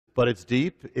but it's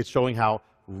deep. It's showing how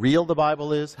real the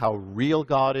Bible is, how real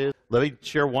God is. Let me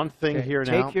share one thing here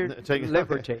now. Take your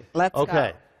liberty. Let's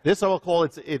okay. go. This I will call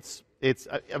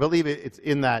I believe it's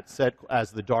in that set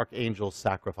as the dark angel's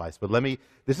sacrifice. But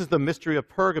this is the mystery of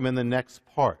Pergamon, the next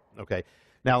part. Okay.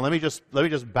 Now let me just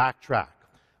backtrack.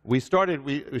 We shared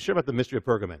about the mystery of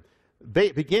Pergamon.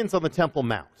 It begins on the Temple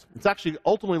Mount. It's actually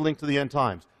ultimately linked to the end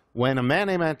times, when a man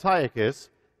named Antiochus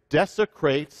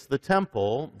desecrates the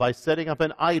temple by setting up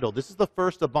an idol. This is the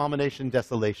first abomination,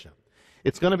 desolation.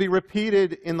 It's going to be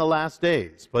repeated in the last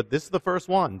days, but this is the first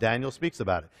one. Daniel speaks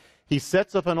about it. He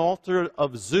sets up an altar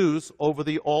of Zeus over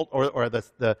the altar, or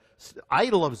the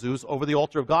idol of Zeus over the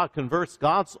altar of God, converts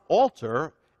God's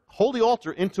altar, holy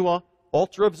altar, into an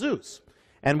altar of Zeus.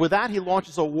 And with that, he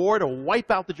launches a war to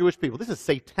wipe out the Jewish people. This is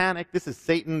satanic. This is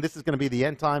Satan. This is going to be the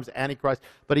end times, Antichrist.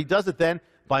 But he does it then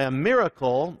by a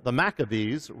miracle. The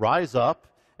Maccabees rise up,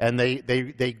 and they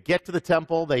get to the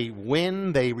temple. They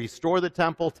win. They restore the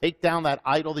temple, take down that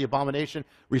idol, the abomination,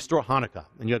 restore Hanukkah.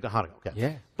 And you have Hanukkah. Okay.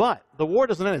 Yeah. But the war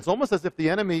doesn't end. It's almost as if the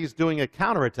enemy is doing a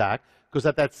counterattack, because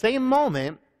at that same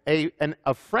moment,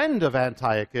 a friend of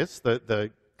Antiochus,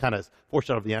 the kind of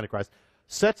foreshadow of the Antichrist,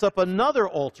 sets up another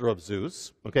altar of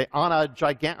Zeus, okay, on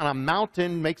a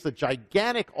mountain, makes a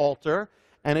gigantic altar,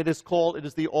 and it is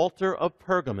the altar of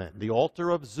Pergamon, the altar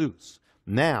of Zeus.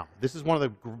 Now, this is one of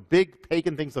the big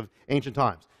pagan things of ancient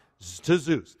times, to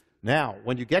Zeus. Now,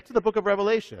 when you get to the book of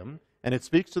Revelation, and it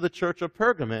speaks to the church of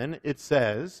Pergamon, it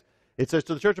says to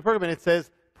the church of Pergamon,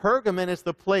 Pergamon is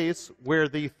the place where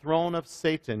the throne of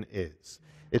Satan is.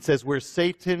 It says where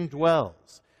Satan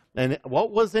dwells. And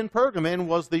what was in Pergamon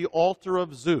was the altar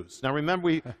of Zeus. Now remember,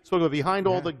 we spoke about behind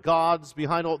all the gods,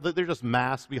 they're just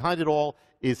masks. Behind it all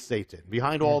is Satan.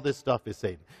 Behind all this stuff is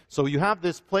Satan. So you have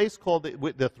this place called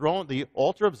the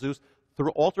altar of Zeus,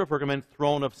 altar of Pergamon,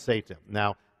 throne of Satan.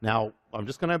 Now I'm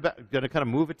just going to kind of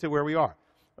move it to where we are.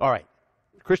 All right.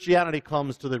 Christianity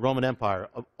comes to the Roman Empire.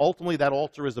 Ultimately, that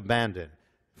altar is abandoned,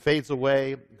 fades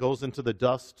away, goes into the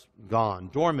dust, gone,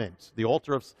 dormant.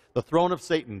 The throne of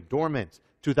Satan, dormant.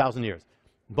 2,000 years.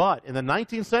 But in the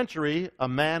 19th century, a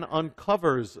man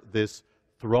uncovers this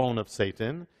throne of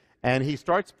Satan, and he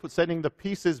starts sending the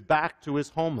pieces back to his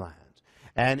homeland.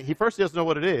 And he doesn't know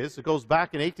what it is. It goes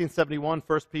back in 1871,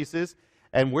 first pieces,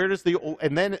 and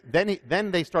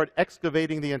then they start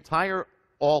excavating the entire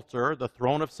altar. The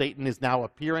throne of Satan is now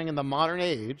appearing in the modern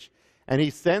age, and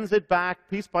he sends it back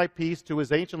piece by piece to his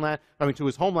to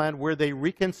his homeland, where they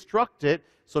reconstruct it.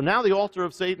 So now the altar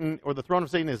of Satan, or the throne of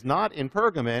Satan, is not in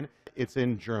Pergamon, it's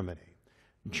in Germany.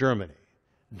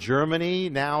 Germany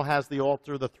now has the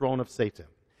altar, the throne of Satan.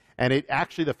 And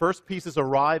the first pieces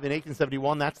arrive in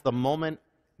 1871. That's the moment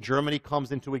Germany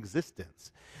comes into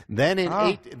existence. Then in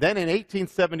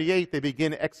 1878, they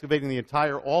begin excavating the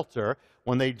entire altar.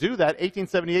 When they do that,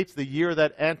 1878 is the year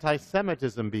that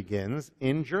anti-Semitism begins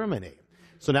in Germany.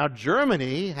 So now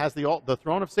Germany has the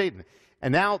throne of Satan.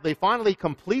 And now they finally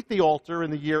complete the altar in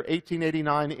the year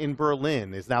 1889 in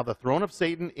Berlin. Now the throne of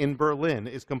Satan in Berlin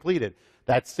is completed.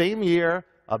 That same year,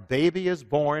 a baby is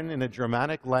born in a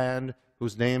Germanic land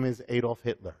whose name is Adolf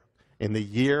Hitler, in the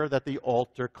year that the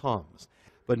altar comes.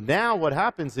 But now what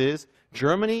happens is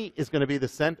Germany is going to be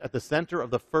at the center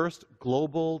of the first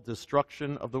global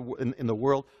destruction in the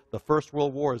world. The First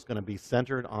World War is going to be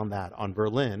centered on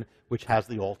Berlin, which has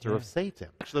the altar of Satan.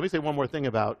 Actually, let me say one more thing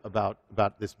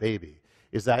about this baby.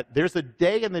 Is that there's a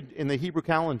day in the Hebrew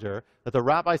calendar that the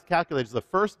rabbis calculated is the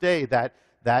first day that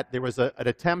there was an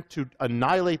attempt to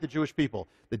annihilate the Jewish people.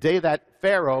 The day that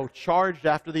Pharaoh charged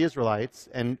after the Israelites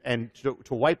and to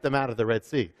wipe them out of the Red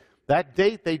Sea. That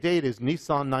date they date is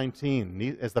Nisan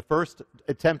 19, as the first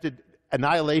attempted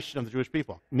annihilation of the Jewish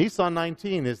people. Nisan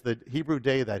 19 is the Hebrew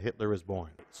day that Hitler is born.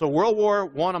 So World War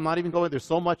I, I'm not even going, there's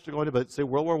so much to go into, but say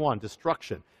World War I,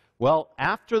 destruction. Well,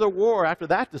 after the war, after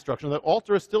that destruction, the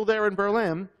altar is still there in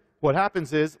Berlin. What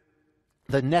happens is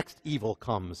the next evil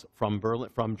comes from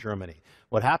Germany.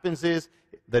 What happens is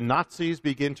the Nazis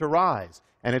begin to rise,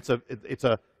 and it's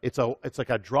like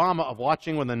a drama of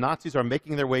watching when the Nazis are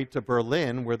making their way to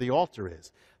Berlin, where the altar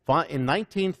is. In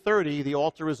 1930, the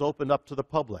altar is opened up to the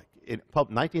public. In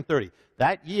 1930,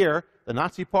 that year, the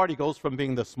Nazi Party goes from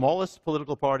being the smallest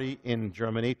political party in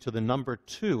Germany to the number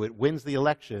 2. It wins the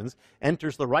elections,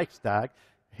 enters the Reichstag.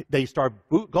 They start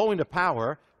going to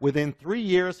power. Within 3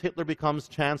 years, Hitler becomes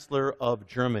Chancellor of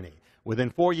Germany. Within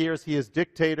 4 years, he is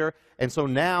dictator. And so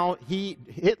now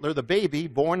Hitler, the baby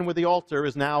born with the altar,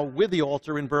 is now with the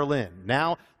altar in Berlin.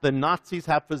 Now the Nazis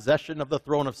have possession of the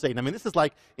throne of Satan. I mean, this is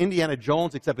like Indiana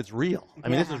Jones, except it's real. I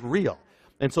mean, this is real.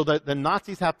 And so the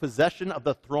Nazis have possession of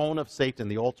the throne of Satan,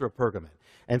 the altar of Pergamon.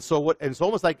 And so it's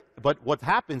almost like, but what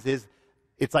happens is,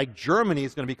 it's like Germany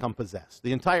is going to become possessed.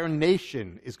 The entire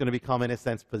nation is going to become, in a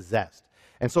sense, possessed.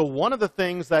 And so one of the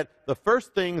things the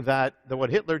first thing that what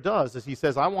Hitler does is he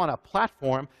says, I want a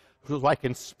platform so I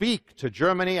can speak to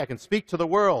Germany, I can speak to the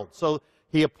world. So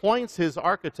he appoints his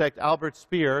architect, Albert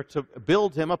Speer, to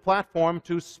build him a platform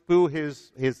to spew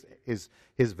his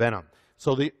venom.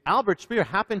 So the Albert Speer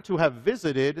happened to have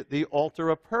visited the altar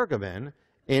of Pergamon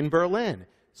in Berlin.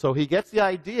 So he gets the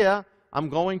idea, I'm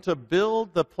going to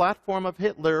build the platform of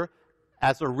Hitler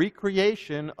as a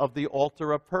recreation of the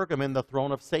altar of Pergamon, the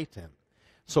throne of Satan.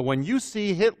 So when you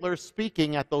see Hitler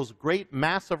speaking at those great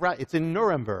massive rallies, it's in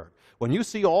Nuremberg. When you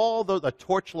see all the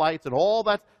torchlights and all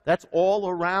that, that's all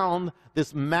around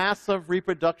this massive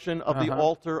reproduction of the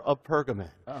altar of Pergamon.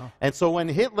 And so when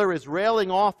Hitler is railing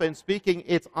off and speaking,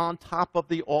 it's on top of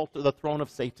the altar, the throne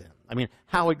of Satan. I mean,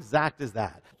 how exact is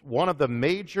that? One of the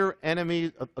major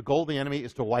enemies, a goal of the enemy,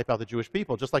 is to wipe out the Jewish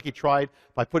people, just like he tried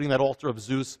by putting that altar of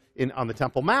Zeus on the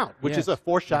Temple Mount, which is a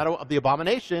foreshadow of the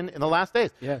abomination in the last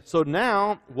days. So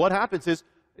now what happens is,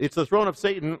 it's the throne of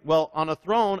Satan. Well, on a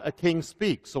throne, a king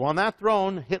speaks. So on that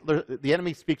throne, the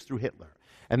enemy speaks through Hitler.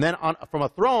 And then from a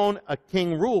throne, a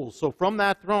king rules. So from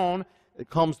that throne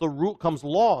comes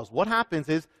laws. What happens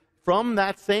is, from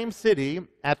that same city,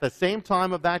 at the same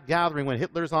time of that gathering, when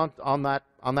Hitler's on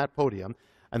that podium,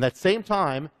 and that same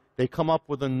time, they come up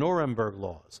with the Nuremberg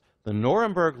laws. The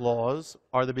Nuremberg laws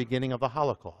are the beginning of the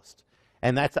Holocaust.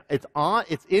 And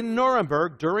it's in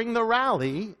Nuremberg during the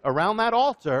rally around that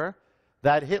altar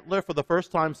that Hitler, for the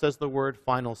first time, says the word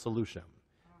final solution.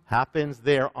 Happens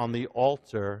there on the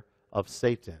altar of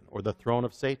Satan, or the throne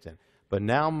of Satan. But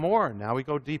now we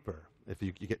go deeper, if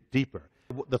you get deeper.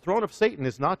 The throne of Satan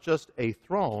is not just a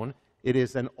throne, it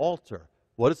is an altar.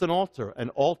 What is an altar? An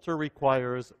altar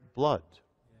requires blood.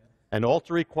 An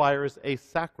altar requires a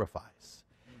sacrifice.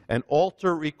 An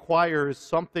altar requires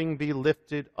something be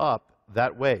lifted up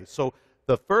that way. So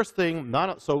the first thing,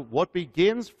 so what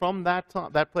begins from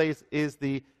that place is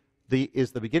the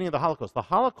beginning of the Holocaust. The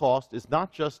Holocaust is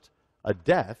not just a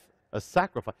death, a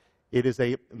sacrifice. It is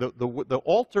the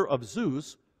altar of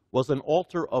Zeus was an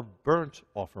altar of burnt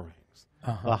offerings.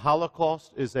 The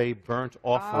Holocaust is a burnt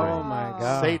offering. Oh my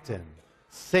God!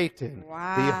 Satan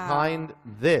behind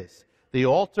this. The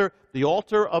altar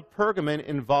of Pergamon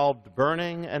involved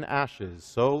burning and ashes.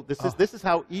 So this is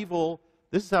how evil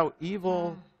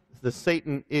the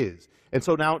Satan is. And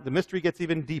so now the mystery gets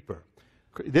even deeper.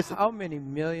 How many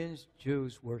millions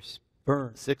Jews were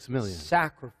burned? 6 million.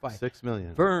 Sacrificed. 6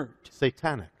 million. Burnt.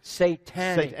 Satanic.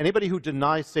 Anybody who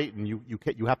denies Satan,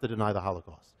 you have to deny the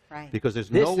Holocaust. Right. Because there's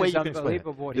no way you can explain it. This is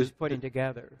unbelievable what he's putting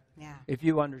together. Yeah. If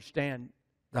you understand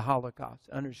the Holocaust,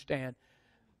 understand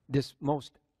this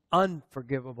most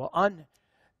unforgivable,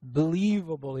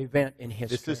 unbelievable event in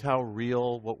history. This is how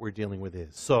real what we're dealing with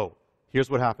is. So, here's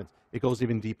what happens. It goes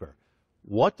even deeper.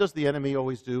 What does the enemy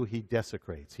always do? He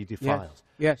desecrates. He defiles.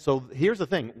 Yes. So here's the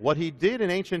thing. What he did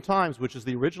in ancient times, which is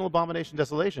the original abomination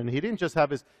desolation, he didn't just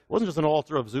have it wasn't just an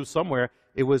altar of Zeus somewhere.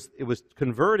 It was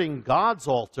converting God's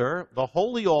altar, the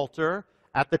holy altar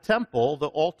at the temple, the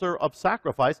altar of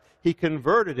sacrifice. He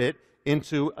converted it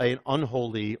into an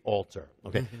unholy altar.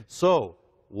 Okay. So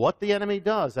what the enemy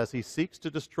does as he seeks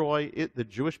to destroy the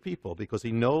Jewish people, because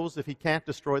he knows if he can't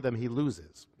destroy them, he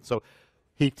loses. So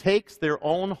he takes their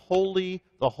own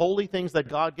the holy things that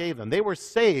God gave them. They were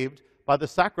saved by the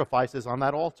sacrifices on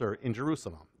that altar in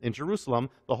Jerusalem. In Jerusalem,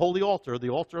 the holy altar, the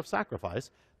altar of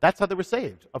sacrifice, that's how they were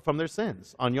saved from their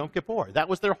sins on Yom Kippur. That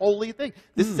was their holy thing.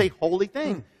 This is a holy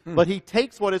thing. But he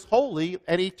takes what is holy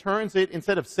and he turns it,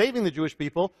 instead of saving the Jewish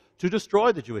people, to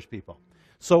destroy the Jewish people.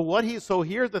 So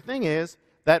here the thing is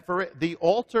that for the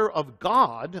altar of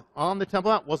God on the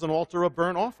Temple Mount was an altar of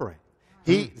burnt offering.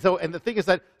 And the thing is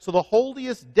that, so the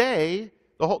holiest day,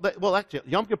 actually,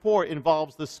 Yom Kippur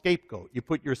involves the scapegoat. You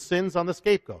put your sins on the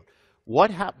scapegoat. What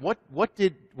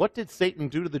did Satan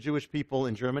do to the Jewish people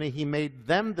in Germany? He made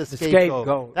them the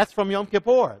scapegoat. That's from Yom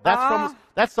Kippur.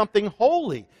 That's something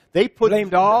holy. They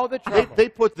blamed all the trouble. They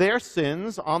put their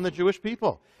sins on the Jewish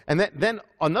people. And then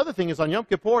another thing is, on Yom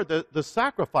Kippur, the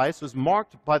sacrifice was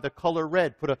marked by the color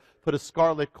red. Put a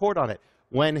scarlet cord on it.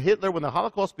 When the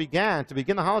Holocaust began, to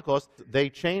begin the Holocaust, they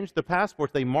changed the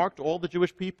passports. They marked all the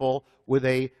Jewish people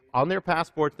on their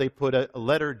passports, they put a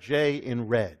letter J in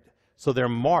red. So they're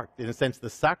marked. In a sense, the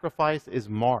sacrifice is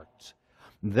marked.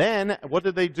 Then, what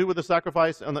did they do with the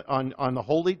sacrifice on the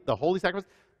holy sacrifice?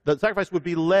 The sacrifice would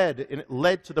be led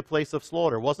to the place of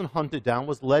slaughter. It wasn't hunted down,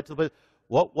 was led to the place.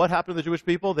 What happened to the Jewish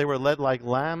people? They were led like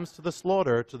lambs to the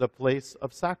slaughter, to the place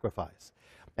of sacrifice.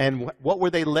 And what were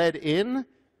they led in?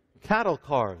 Cattle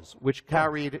cars, which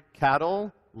carried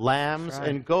cattle lambs right.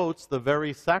 and goats, the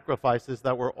very sacrifices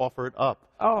that were offered up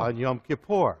on Yom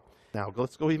Kippur. Now,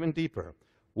 let's go even deeper.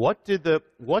 What did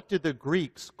the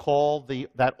Greeks call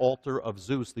that altar of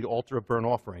Zeus, the altar of burnt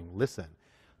offering? Listen,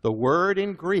 the word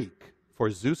in Greek for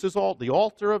Zeus's the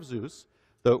altar of Zeus,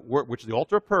 which is the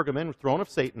altar of Pergamon, throne of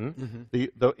Satan.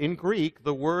 In Greek,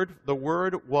 the word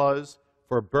was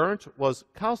for burnt was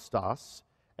kaustos,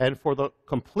 and for the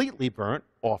completely burnt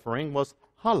offering was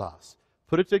halas.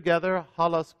 Put it together,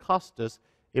 halas kostas.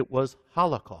 It was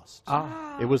Holocaust.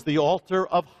 It was the altar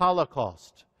of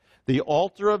Holocaust. The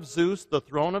altar of Zeus, the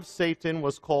throne of Satan,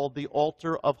 was called the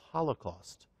altar of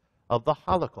Holocaust, of the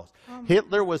Holocaust.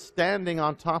 Hitler was standing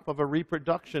on top of a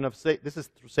reproduction of this is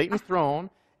Satan's throne.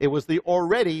 It was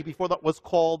before that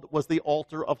was the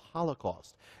altar of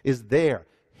Holocaust. Is there.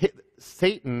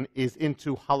 Satan is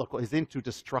into Holocaust, is into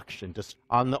destruction.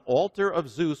 On the altar of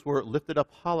Zeus were lifted up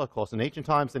Holocaust in ancient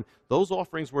times, and those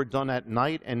offerings were done at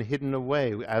night and hidden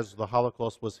away as the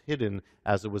Holocaust was hidden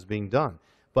as it was being done.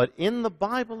 But in the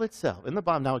Bible itself,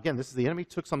 now again, this is the enemy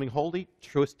took something holy,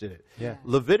 twisted it. Yeah.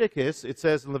 Leviticus, it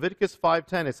says in Leviticus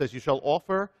 5:10, it says, you shall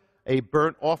offer a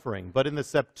burnt offering. But in the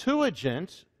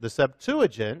Septuagint,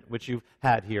 which you've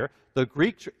had here, the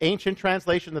Greek ancient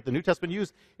translation that the New Testament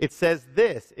used, it says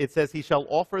this. It says, he shall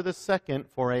offer the second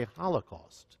for a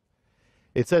holocaust.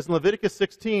 It says in Leviticus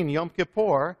 16, Yom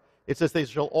Kippur, it says they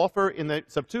shall offer, in the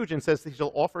Septuagint, it says he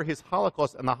shall offer his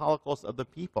holocaust and the holocaust of the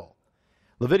people.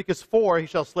 Leviticus 4, he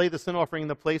shall slay the sin offering in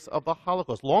the place of the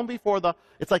holocaust. Long before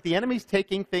it's like the enemy's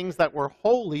taking things that were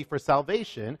holy for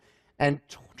salvation and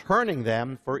turning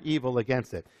them for evil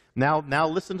against it. Now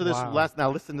listen to this. Wow. Now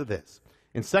listen to this.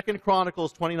 In 2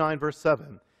 Chronicles 29, verse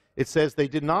 7, it says, they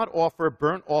did not offer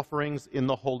burnt offerings in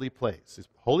the holy place. It's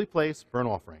holy place, burnt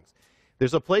offerings.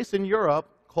 There's a place in Europe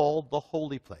called the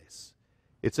Holy Place.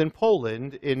 It's in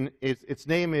Poland. Its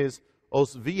name is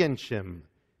Oswiecim.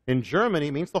 In Germany,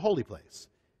 it means the holy place.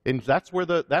 That's where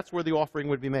the offering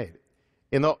would be made.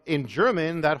 In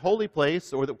German, that holy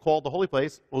place, called the holy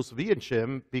place,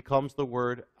 Oswiecim, becomes the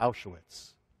word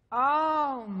Auschwitz.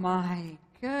 Oh my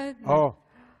goodness. Oh.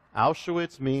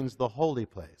 Auschwitz means the holy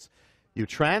place.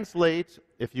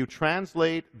 If you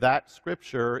translate that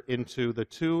scripture into the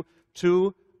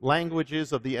two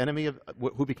languages of the enemy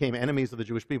who became enemies of the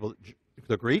Jewish people,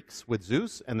 the Greeks with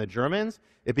Zeus and the Germans,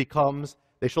 it becomes,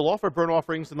 they shall offer burnt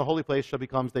offerings in the holy place,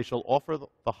 they shall offer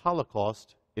the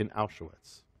Holocaust in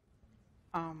Auschwitz.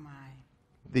 Oh my.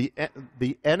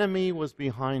 The enemy was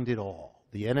behind it all.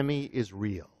 The enemy is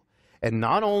real. And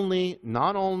not only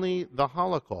the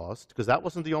Holocaust, because that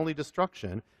wasn't the only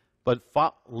destruction, but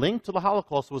linked to the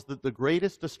Holocaust was the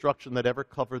greatest destruction that ever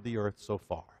covered the earth so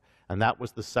far. And that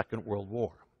was the Second World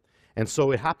War. And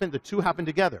so the two happened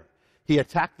together. He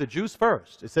attacked the Jews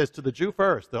first. It says to the Jew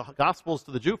first. The Gospels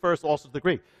to the Jew first, also to the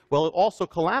Greek. Well, also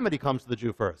calamity comes to the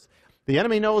Jew first. The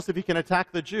enemy knows if he can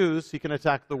attack the Jews, he can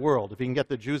attack the world. If he can get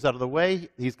the Jews out of the way,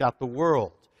 he's got the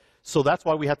world. So that's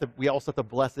why we also have to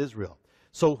bless Israel.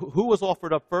 So who was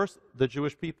offered up first? The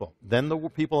Jewish people. Then the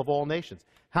people of all nations.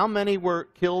 How many were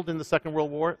killed in the Second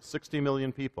World War? 60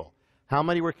 million people. How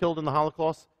many were killed in the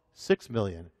Holocaust? 6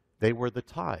 million. They were the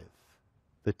tithe,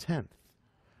 the tenth,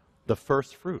 the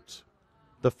first fruits.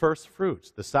 The first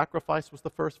fruits. The sacrifice was the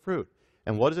first fruit.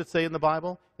 And what does it say in the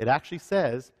Bible? It actually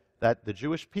says that the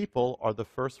Jewish people are the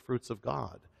first fruits of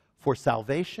God for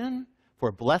salvation,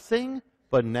 for blessing,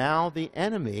 but now the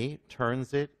enemy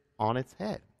turns it on its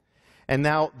head. And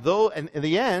now, in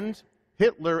the end,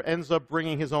 Hitler ends up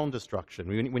bringing his own destruction.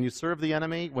 When you serve the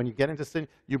enemy, when you get into sin,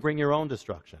 you bring your own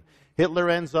destruction. Hitler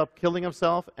ends up killing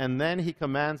himself, and then he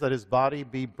commands that his body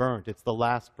be burnt. It's the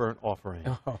last burnt offering.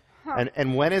 Oh.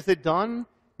 And when is it done?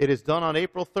 It is done on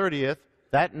April 30th.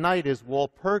 That night is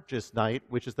Walpurgis night,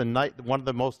 which is one of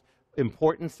the most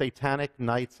important satanic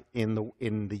nights in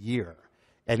the year.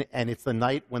 And it's the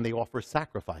night when they offer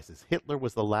sacrifices. Hitler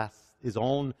was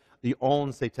the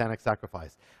own satanic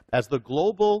sacrifice. As the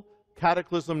global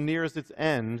cataclysm nears its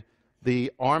end,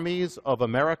 the armies of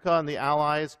America and the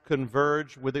Allies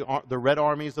converge with the Red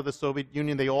Armies of the Soviet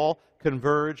Union. They all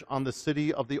converge on the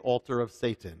city of the altar of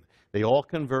Satan. They all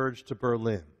converge to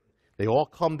Berlin. They all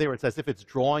come there. It's as if it's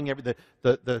drawing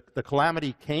the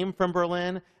calamity came from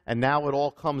Berlin, and now it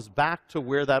all comes back to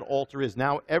where that altar is.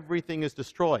 Now everything is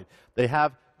destroyed. They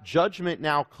have judgment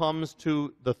now comes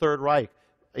to the Third Reich.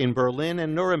 In Berlin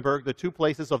and Nuremberg, the two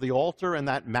places of the altar and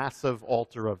that massive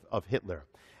altar of Hitler.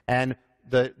 And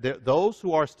those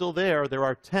who are still there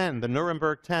are 10. The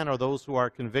Nuremberg 10 are those who are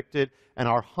convicted and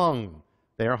are hung.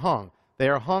 They are hung. They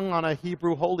are hung on a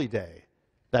Hebrew holy day.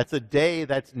 That's a day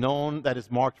that's known, that is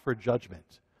marked for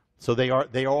judgment. So they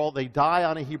die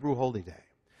on a Hebrew holy day.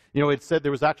 You know, it said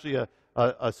there was actually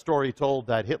a story told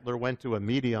that Hitler went to a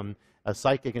medium, a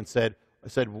psychic, and said,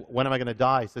 when am I going to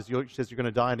die? He says, you're going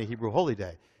to die on a Hebrew holy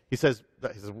day. He says,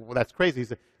 well, that's crazy.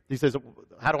 He says,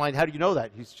 how do you know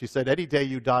that? She said, any day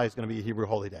you die is going to be a Hebrew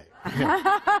holy day.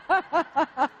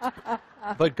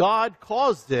 But God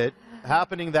caused it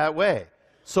happening that way.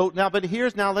 So now,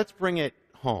 let's bring it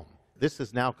home. This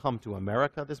has now come to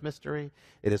America, this mystery.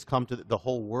 It has come to the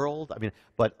whole world. I mean,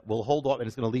 but we'll hold off, and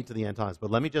it's going to lead to the end times.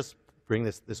 But let me just bring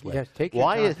this way. Yes, take your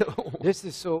time. This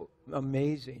is so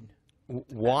amazing.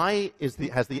 Why has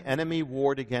the enemy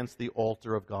warred against the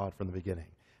altar of God from the beginning?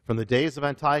 From the days of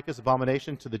Antiochus'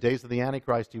 abomination to the days of the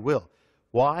Antichrist, he will.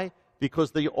 Why?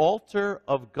 Because the altar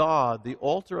of God, the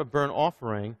altar of burnt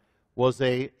offering, was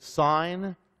a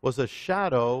sign, was a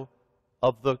shadow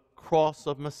of the cross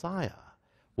of Messiah.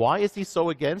 Why is he so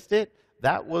against it?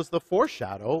 That was the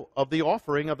foreshadow of the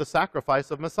offering of the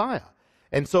sacrifice of Messiah.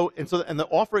 And the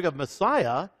offering of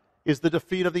Messiah is the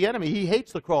defeat of the enemy. He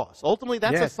hates the cross. Ultimately,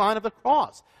 that's a sign of the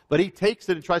cross. But he takes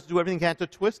it and tries to do everything he can to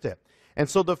twist it. And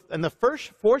so the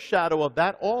first foreshadow of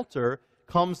that altar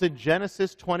comes in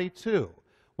Genesis 22,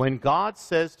 when God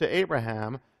says to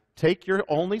Abraham, take your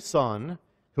only son,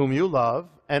 whom you love,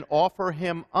 and offer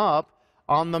him up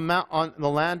on the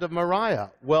land of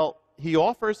Moriah. Well, he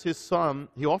offers his son,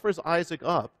 he offers Isaac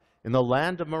up in the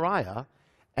land of Moriah,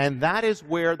 and that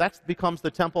becomes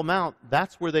the Temple Mount.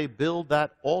 That's where they build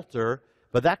that altar.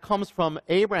 But that comes from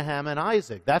Abraham and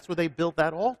Isaac. That's where they built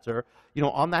that altar,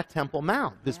 on that Temple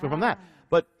Mount. This from that.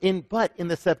 But in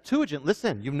the Septuagint,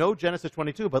 listen, you know Genesis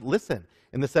 22, but listen.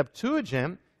 In the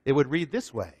Septuagint, it would read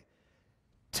this way.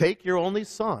 Take your only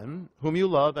son, whom you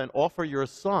love, and offer your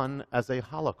son as a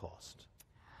holocaust.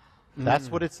 That's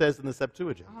what it says in the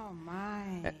Septuagint. Oh,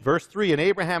 my. Verse 3, and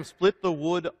Abraham split the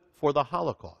wood for the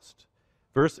holocaust.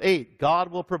 Verse 8,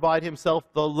 God will provide himself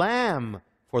the lamb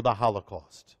for the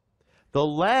holocaust. The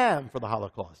lamb for the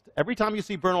Holocaust. Every time you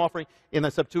see burnt offering in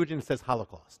the Septuagint, it says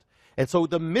Holocaust. And so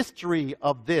the mystery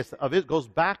of it goes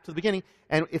back to the beginning,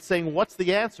 and it's saying, what's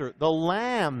the answer? The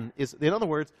lamb is, in other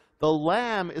words, the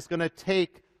lamb is going to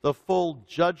take the full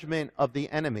judgment of the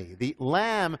enemy. The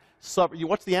lamb,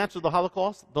 what's the answer to the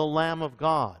Holocaust? The Lamb of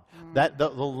God. The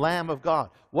Lamb of God.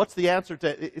 What's the answer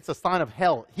to, it's a sign of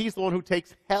hell. He's the one who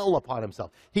takes hell upon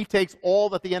himself. He takes all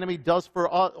that the enemy does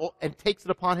for us and takes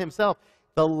it upon himself.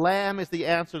 The Lamb is the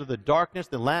answer to the darkness.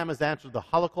 The Lamb is the answer to the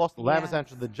Holocaust. The Lamb is the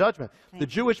answer to the judgment. The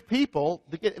Jewish people,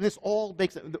 this all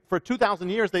makes, for 2,000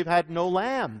 years, they've had no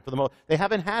lamb for the most. They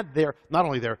haven't had not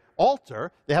only their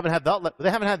altar, they haven't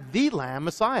had the Lamb,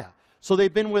 Messiah. So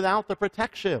they've been without the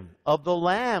protection of the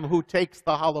Lamb who takes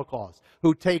the Holocaust,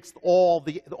 who takes all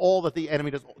that the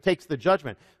enemy does, takes the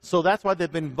judgment. So that's why they've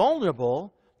been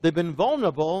vulnerable. They've been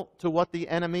vulnerable to what the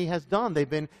enemy has done. They've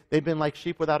been like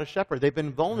sheep without a shepherd. They've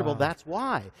been vulnerable. Wow. That's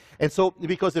why. And so,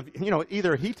 because if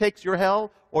either he takes your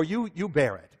hell or you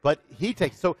bear it. But he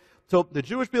takes. So the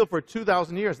Jewish people for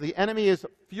 2,000 years, the enemy is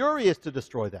furious to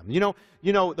destroy them.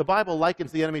 The Bible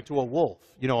likens the enemy to a wolf.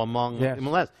 Among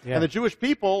molest. Yes. And the Jewish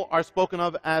people are spoken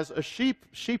of as a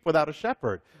sheep without a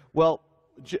shepherd. Well,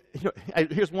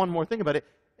 here's one more thing about it.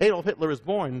 Adolf Hitler is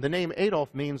born. The name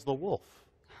Adolf means the wolf.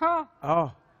 Huh.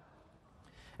 Oh.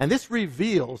 And this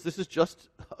reveals, this is just,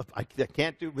 I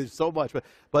can't do this so much,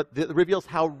 but it reveals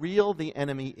how real the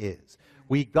enemy is.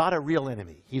 We got a real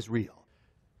enemy. He's real.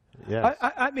 Yes.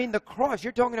 I mean, the cross.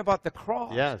 You're talking about the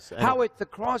cross. Yes. How the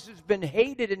cross has been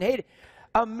hated and hated.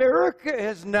 America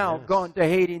has now gone to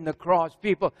hating the cross,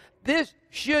 people. This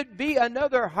should be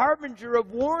another harbinger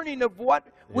of warning of what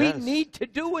we need to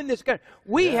do in this country.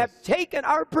 We have taken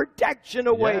our protection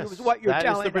away, is what you're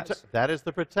telling us. That is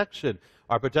the protection.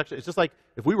 Our protection. It's just like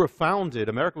if we were founded,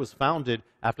 America was founded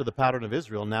after the pattern of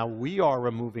Israel. Now we are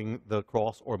removing the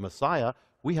cross or Messiah.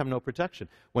 We have no protection.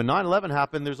 When 9/11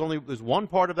 happened, there's one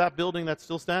part of that building that's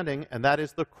still standing, and that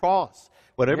is the cross.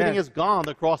 When everything is gone,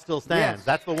 the cross still stands. Yes.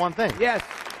 That's the one thing. Yes.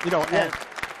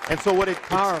 And so what it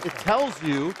tells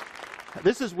you,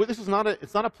 this is not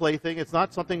a plaything. It's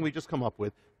not something we just come up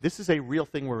with. This is a real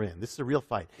thing we're in. This is a real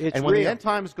fight. And when the end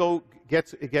times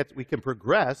we can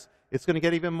progress. It's going to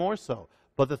get even more so.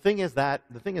 But the thing is that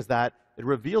it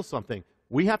reveals something.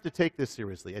 We have to take this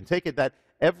seriously and take it that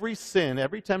every sin,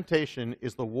 every temptation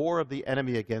is the war of the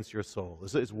enemy against your soul.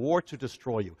 It's war to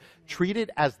destroy you. Treat it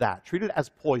as that. Treat it as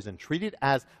poison. Treat it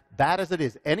as bad as it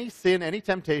is, any sin, any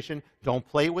temptation, don't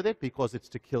play with it because it's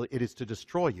to kill, it is to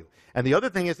destroy you. And the other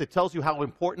thing is it tells you how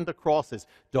important the cross is.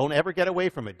 Don't ever get away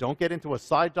from it. Don't get into a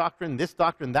side doctrine, this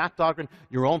doctrine, that doctrine,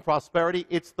 your own prosperity.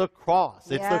 It's the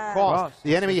cross. It's the cross.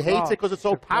 The enemy hates it because it's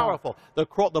so powerful. The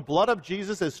blood of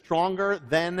Jesus is stronger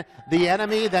than the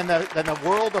enemy, than the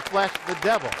world, the flesh, the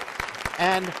devil.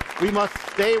 And we must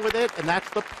stay with it, and that's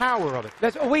the power of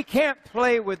it. We can't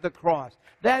play with the cross.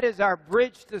 That is our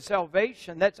bridge to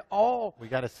salvation. That's all. We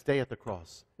got to stay at the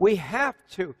cross. We have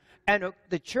to. And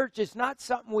the church is not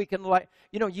something we can like.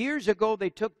 You know, years ago they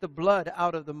took the blood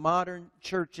out of the modern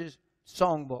church's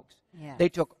songbooks. Yes. They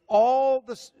took all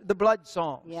the blood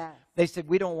songs. Yes. They said,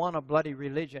 we don't want a bloody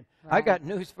religion. Right. I got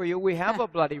news for you. We have a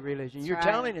bloody religion. You're right.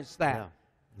 telling us that.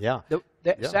 Yeah. The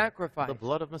sacrifice. The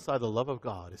blood of Messiah, the love of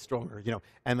God is stronger. You know,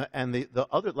 and the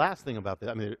other last thing about that,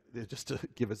 I mean, just to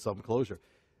give it some closure,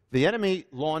 the enemy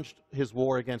launched his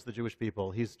war against the Jewish people.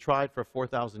 He's tried for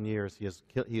 4,000 years. He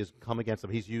has come against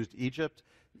them. He's used Egypt.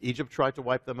 Egypt tried to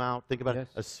wipe them out. Think about it.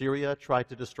 Assyria tried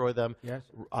to destroy them. Yes.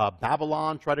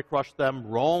 Babylon tried to crush them.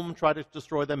 Rome tried to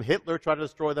destroy them. Hitler tried to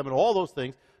destroy them, and all those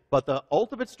things. But the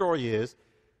ultimate story is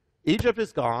Egypt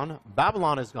is gone,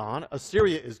 Babylon is gone,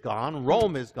 Assyria is gone,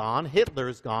 Rome is gone, Hitler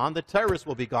is gone, the terrorists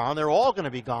will be gone, they're all going to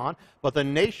be gone, but the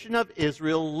nation of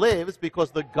Israel lives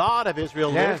because the God of Israel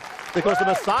lives, because the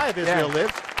Messiah of Israel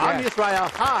lives. Am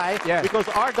Yisrael Chai, because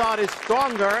our God is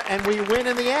stronger and we win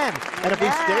in the end. And if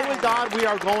we stay with God, we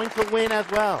are going to win as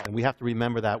well. And we have to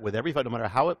remember that with every fight, no matter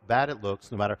how bad it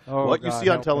looks, no matter what you see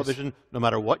on television, no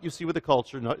matter what you see with the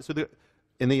culture,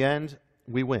 in the end,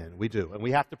 we win. We do. And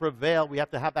we have to prevail. We have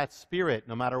to have that spirit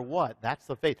no matter what. That's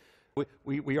the faith.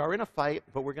 We are in a fight,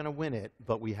 but we're going to win it.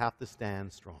 But we have to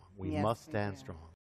stand strong. We must stand strong.